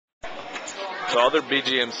So all their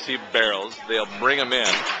BGMC barrels, they'll bring them in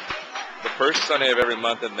the first Sunday of every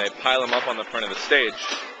month, and they pile them up on the front of the stage,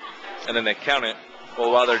 and then they count it.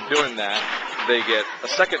 Well, while they're doing that, they get a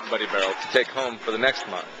second buddy barrel to take home for the next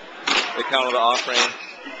month. They count all the offering,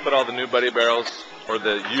 put all the new buddy barrels, or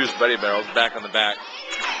the used buddy barrels, back on the back.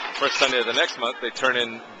 First Sunday of the next month, they turn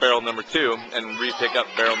in barrel number 2 and re-pick up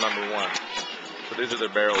barrel number 1. So these are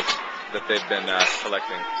their barrels that they've been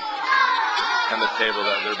collecting, and the table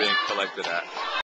that they're being collected at.